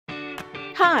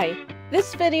Hi,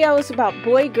 this video is about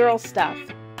boy-girl stuff.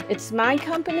 It's my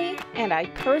company and I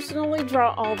personally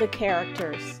draw all the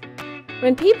characters.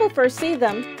 When people first see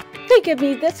them, they give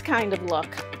me this kind of look.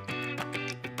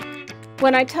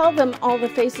 When I tell them all the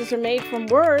faces are made from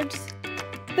words,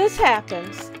 this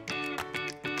happens.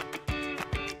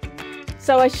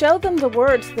 So I show them the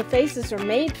words the faces are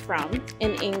made from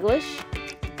in English,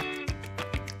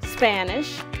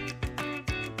 Spanish,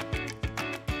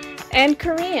 and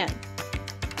Korean.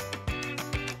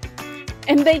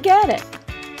 And they get it.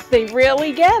 They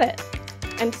really get it.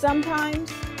 And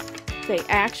sometimes they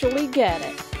actually get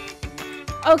it.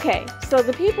 Okay, so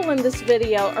the people in this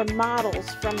video are models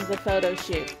from the photo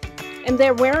shoot, and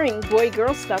they're wearing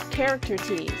boy-girl stuff character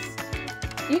tees.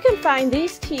 You can find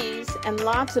these tees and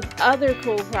lots of other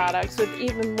cool products with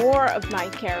even more of my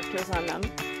characters on them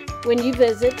when you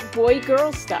visit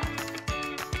Boy-Girl Stuff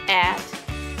at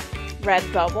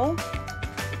Redbubble,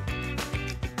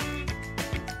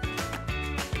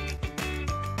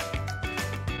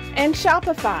 and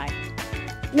Shopify.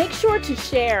 Make sure to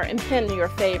share and pin your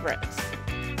favorites.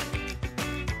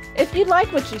 If you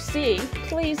like what you see,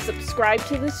 please subscribe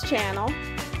to this channel,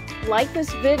 like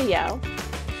this video,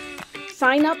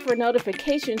 sign up for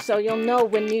notifications so you'll know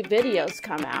when new videos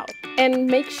come out, and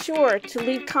make sure to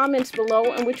leave comments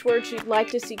below on which words you'd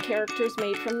like to see characters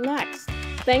made from next.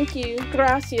 Thank you.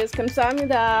 Gracias.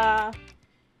 감사합니다.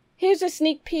 Here's a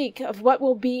sneak peek of what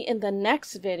will be in the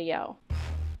next video.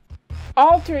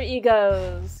 Alter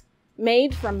egos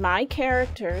made from my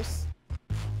characters,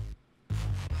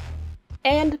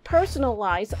 and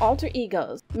personalized alter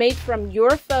egos made from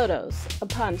your photos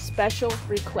upon special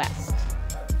request.